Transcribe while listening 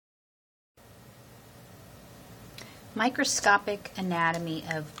Microscopic anatomy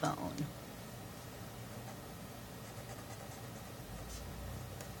of bone.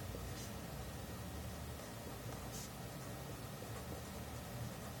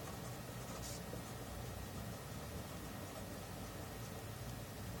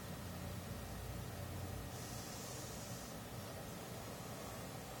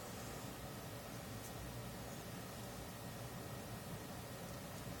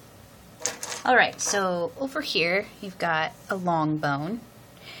 Alright, so over here you've got a long bone,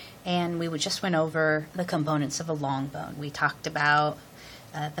 and we just went over the components of a long bone. We talked about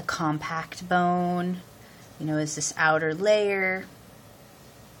the compact bone, is this outer layer,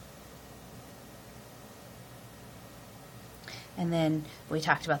 and then we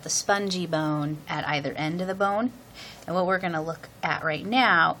talked about the spongy bone at either end of the bone. And what we're going to look at right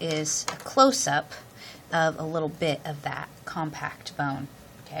now is a close-up of a little bit of that compact bone.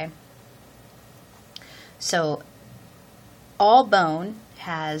 Okay. So all bone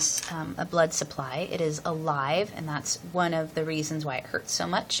has a blood supply. It is alive, and that's one of the reasons why it hurts so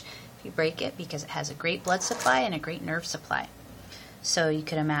much if you break it, because it has a great blood supply and a great nerve supply. So you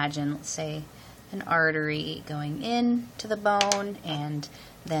could imagine, let's say, an artery going into the bone and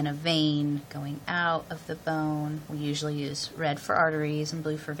then a vein going out of the bone. We usually use red for arteries and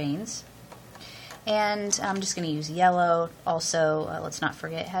blue for veins. And I'm just going to use yellow. Also, let's not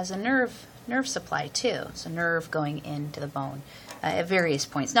forget, it has a nerve supply too. It's a nerve going into the bone at various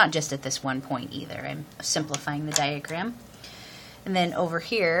points, not just at this one point either. I'm simplifying the diagram. And then over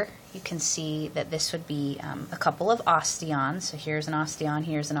here you can see that this would be a couple of osteons. So here's an osteon,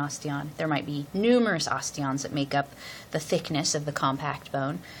 here's an osteon. There might be numerous osteons that make up the thickness of the compact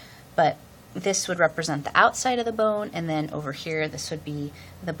bone, but this would represent the outside of the bone, and then over here this would be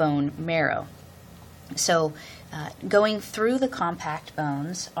the bone marrow. So going through the compact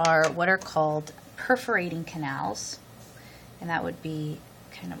bones are what are called perforating canals, and that would be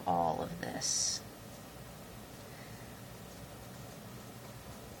kind of all of this.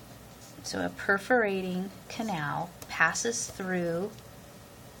 So a perforating canal passes through,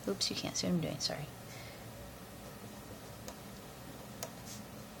 oops, you can't see what I'm doing, sorry.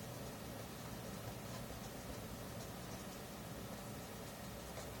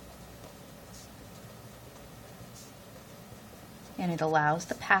 And it allows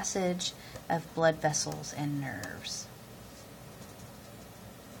the passage of blood vessels and nerves.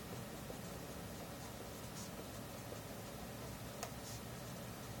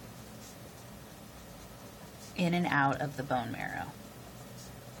 In and out of the bone marrow.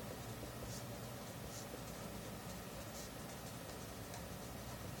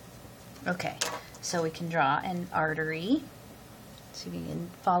 Okay, so we can draw an artery. So you can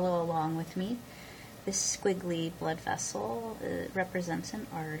follow along with me. This squiggly blood vessel represents an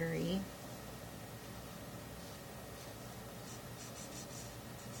artery.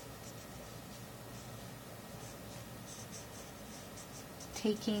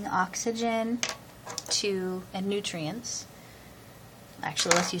 Taking oxygen and nutrients.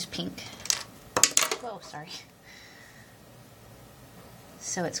 Actually, let's use pink. Oh, sorry.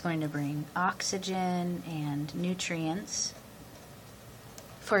 So it's going to bring oxygen and nutrients.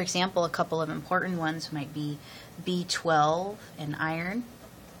 For example, a couple of important ones might be B12 and iron,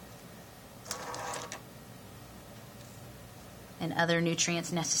 and other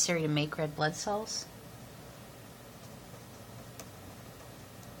nutrients necessary to make red blood cells.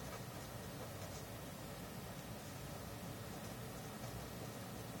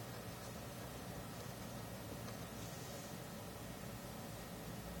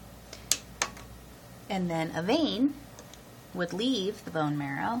 And then a vein would leave the bone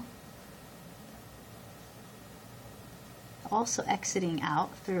marrow, also exiting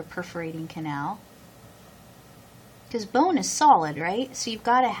out through a perforating canal. Because bone is solid, right? So you've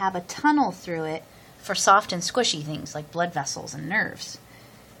got to have a tunnel through it for soft and squishy things like blood vessels and nerves.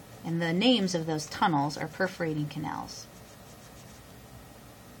 And the names of those tunnels are perforating canals.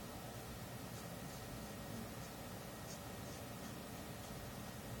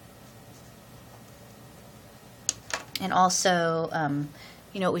 And also,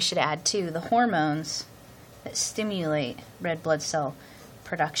 what we should add too, the hormones that stimulate red blood cell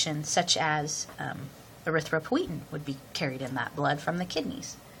production, such as erythropoietin, would be carried in that blood from the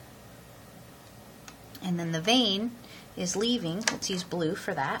kidneys. And then the vein is leaving. Let's use blue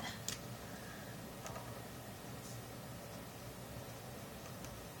for that.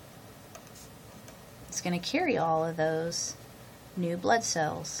 It's going to carry all of those new blood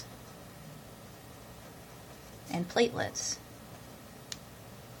cells and platelets.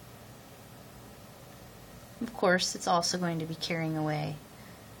 Of course, it's also going to be carrying away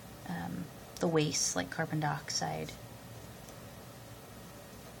the wastes like carbon dioxide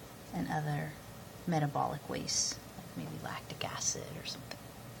and other metabolic wastes, like maybe lactic acid or something.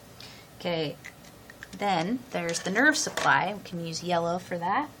 Okay, then there's the nerve supply. We can use yellow for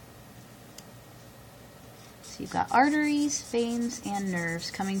that. So you've got arteries, veins, and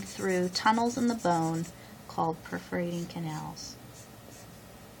nerves coming through tunnels in the bone called perforating canals.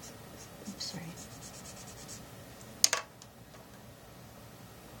 Oops, sorry.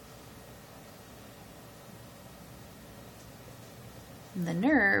 And the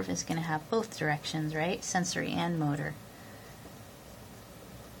nerve is going to have both directions, right? Sensory and motor.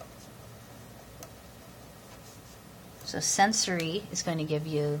 So sensory is going to give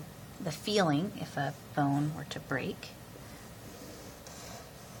you the feeling if a bone were to break.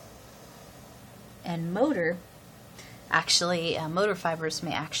 And motor, actually, motor fibers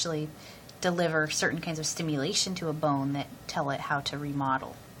may actually deliver certain kinds of stimulation to a bone that tell it how to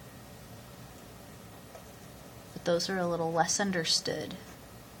remodel. But those are a little less understood.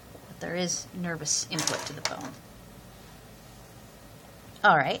 But there is nervous input to the bone.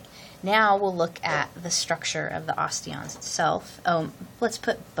 All right, now we'll look at the structure of the osteons itself. Oh, let's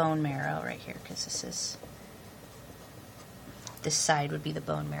put bone marrow right here because this side would be the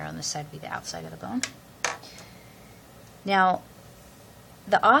bone marrow and this side would be the outside of the bone. Now,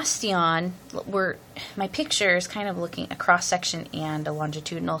 the osteon, my picture is kind of looking a cross section and a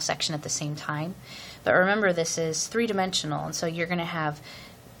longitudinal section at the same time. But remember, this is three-dimensional, and so you're going to have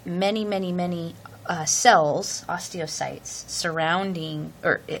many cells, osteocytes, surrounding,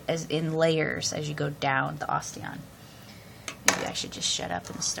 or as in layers as you go down the osteon. Maybe I should just shut up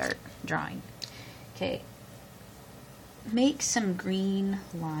and start drawing. Okay. Make some green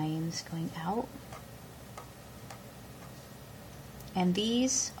lines going out. And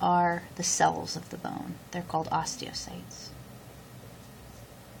these are the cells of the bone. They're called osteocytes.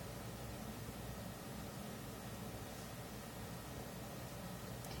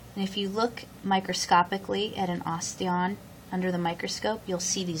 And if you look microscopically at an osteon under the microscope, you'll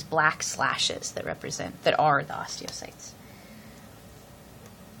see these black slashes that are the osteocytes.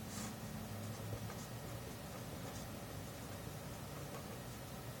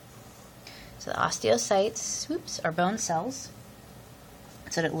 So the osteocytes, are bone cells.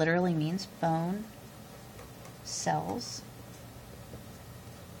 That's what it literally means, bone cells.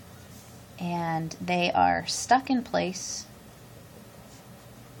 And they are stuck in place.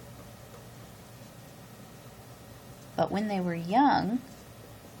 But when they were young,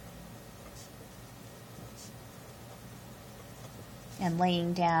 and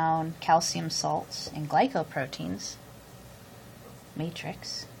laying down calcium salts and glycoproteins,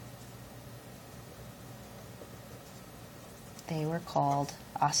 matrix, they were called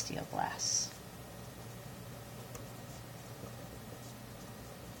osteoblasts.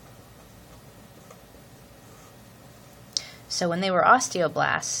 So when they were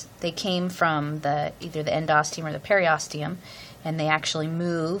osteoblasts, they came from either the endosteum or the periosteum, and they actually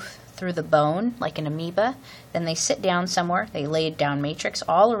move through the bone like an amoeba. Then they sit down somewhere, they lay down matrix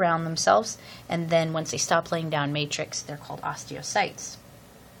all around themselves, and then once they stop laying down matrix, they're called osteocytes.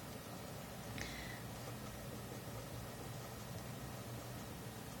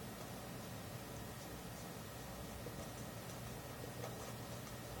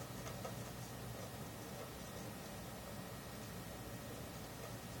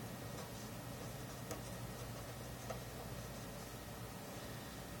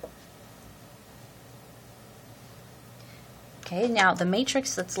 Okay, now the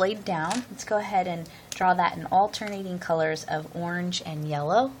matrix that's laid down, let's go ahead and draw that in alternating colors of orange and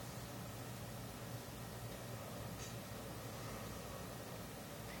yellow.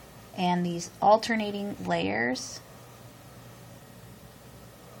 And these alternating layers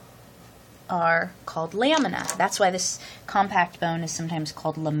are called lamina. That's why this compact bone is sometimes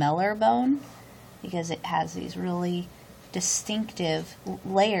called lamellar bone, because it has these really distinctive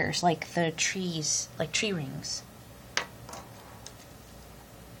layers like the trees, like tree rings.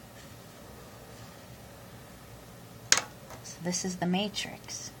 This is the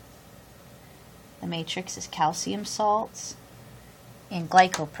matrix. The matrix is calcium salts and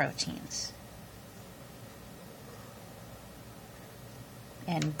glycoproteins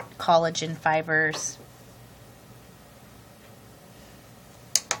and collagen fibers.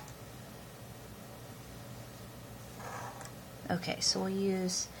 Okay, so we'll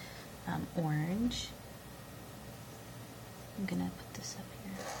use orange. I'm going to put this up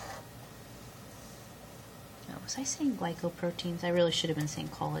here. Was I saying glycoproteins? I really should have been saying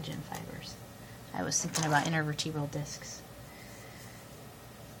collagen fibers. I was thinking about intervertebral discs.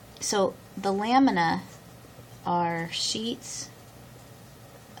 So the lamina are sheets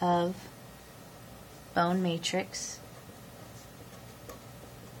of bone matrix.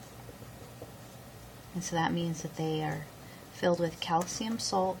 And so that means that they are filled with calcium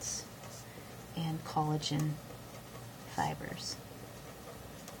salts and collagen fibers.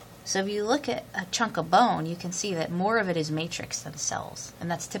 So if you look at a chunk of bone, you can see that more of it is matrix than cells, and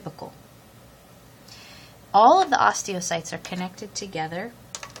that's typical. All of the osteocytes are connected together,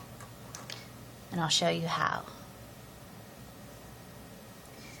 and I'll show you how.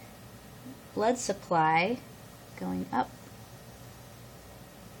 Blood supply going up,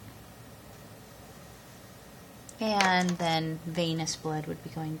 and then venous blood would be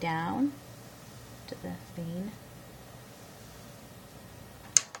going down to the vein.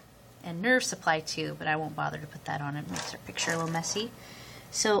 And nerve supply too, but I won't bother to put that on. It makes our picture a little messy.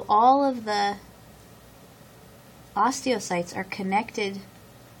 So all of the osteocytes are connected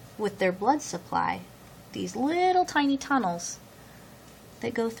with their blood supply. These little tiny tunnels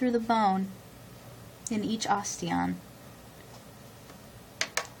that go through the bone in each osteon.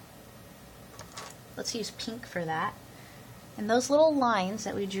 Let's use pink for that. And those little lines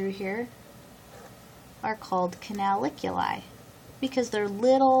that we drew here are called canaliculi, because they're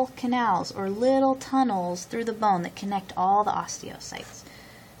little canals or little tunnels through the bone that connect all the osteocytes.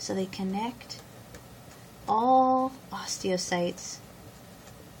 So they connect all osteocytes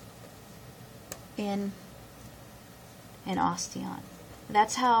in an osteon.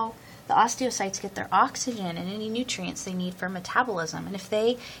 That's how the osteocytes get their oxygen and any nutrients they need for metabolism. And if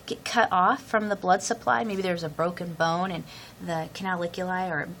they get cut off from the blood supply, maybe there's a broken bone and the canaliculi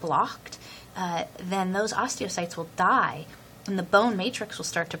are blocked, then those osteocytes will die, and the bone matrix will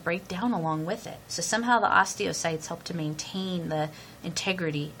start to break down along with it. So somehow the osteocytes help to maintain the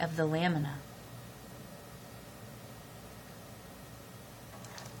integrity of the lamina.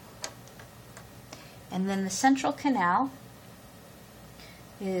 And then the central canal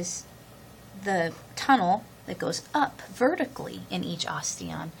is the tunnel that goes up vertically in each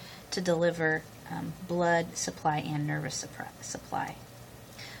osteon to deliver blood supply and nervous supply.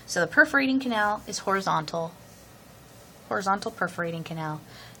 So the perforating canal is horizontal perforating canal,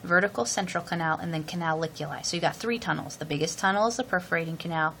 vertical central canal, and then canaliculi. So you got three tunnels. The biggest tunnel is the perforating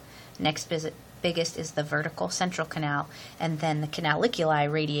canal, next biggest is the vertical central canal, and then the canaliculi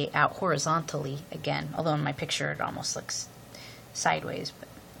radiate out horizontally again, although in my picture it almost looks sideways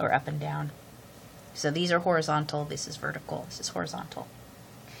or up and down. So these are horizontal, this is vertical, this is horizontal.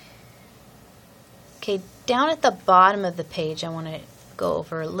 Okay, down at the bottom of the page I want to go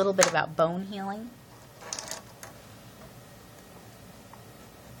over a little bit about bone healing.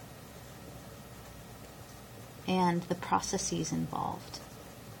 And the processes involved.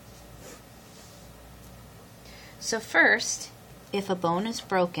 So first, if a bone is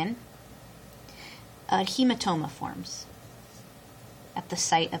broken, a hematoma forms at the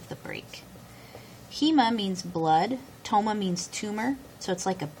site of the break. Hema means blood, toma means tumor, so it's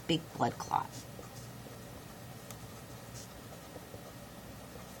like a big blood clot.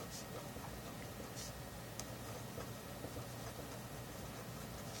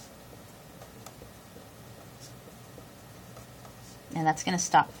 And that's going to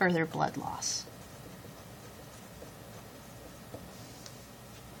stop further blood loss.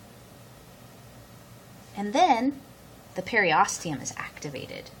 And then the periosteum is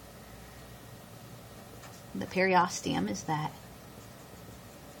activated. The periosteum is that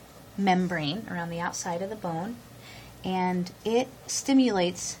membrane around the outside of the bone, and it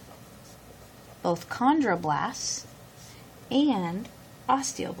stimulates both chondroblasts and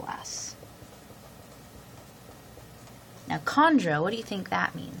osteoblasts. Now, chondro, what do you think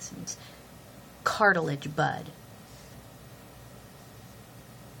that means? It means cartilage bud.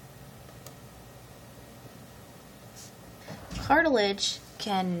 Cartilage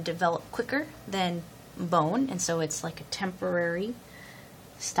can develop quicker than bone, and so it's like a temporary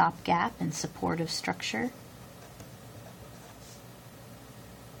stopgap and supportive structure.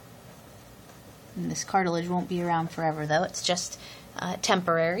 And this cartilage won't be around forever, though. It's just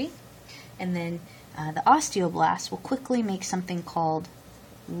temporary. And then the osteoblast will quickly make something called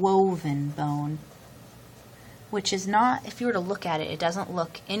woven bone, which is not, if you were to look at it, it doesn't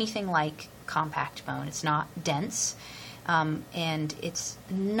look anything like compact bone. It's not dense, and it's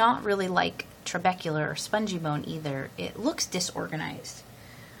not really like trabecular or spongy bone either. It looks disorganized,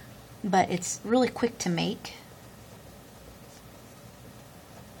 but it's really quick to make.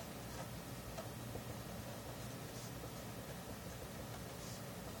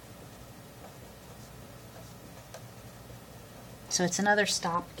 So it's another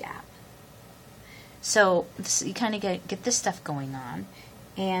stopgap. So you kind of get this stuff going on,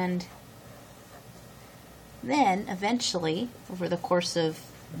 and then eventually, over the course of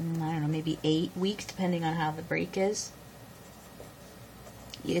I don't know, maybe 8 weeks, depending on how the break is.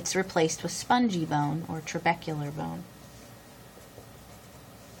 It's replaced with spongy bone or trabecular bone.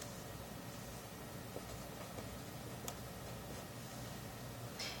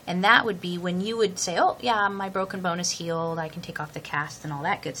 And that would be when you would say, oh, yeah, my broken bone is healed, I can take off the cast and all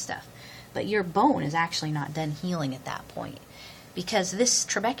that good stuff. But your bone is actually not done healing at that point, because this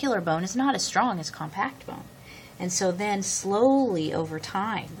trabecular bone is not as strong as compact bone. And so then slowly over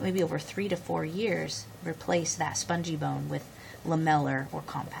time, maybe over 3 to 4 years, replace that spongy bone with lamellar or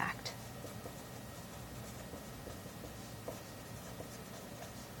compact.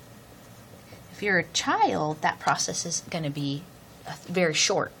 If you're a child, that process is going to be very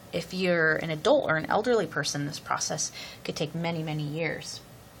short. If you're an adult or an elderly person, this process could take many, many years.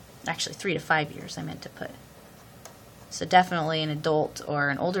 Actually, 3 to 5 years, I meant to put. So definitely an adult or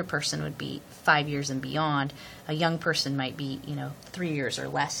an older person would be 5 years and beyond. A young person might be, 3 years or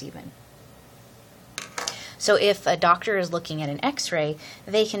less even. So if a doctor is looking at an x-ray,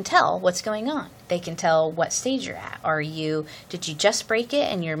 they can tell what's going on. They can tell what stage you're at. Did you just break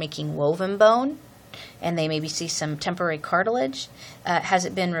it and you're making woven bone? And they maybe see some temporary cartilage. Has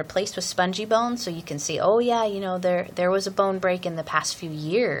it been replaced with spongy bone? So you can see, oh yeah, there was a bone break in the past few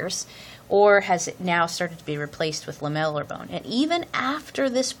years. Or has it now started to be replaced with lamellar bone? And even after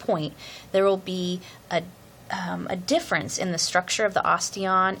this point, there will be a difference in the structure of the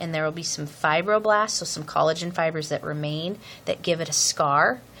osteon, and there will be some fibroblasts, so some collagen fibers that remain that give it a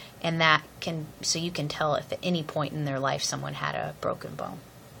scar, and so you can tell if at any point in their life someone had a broken bone.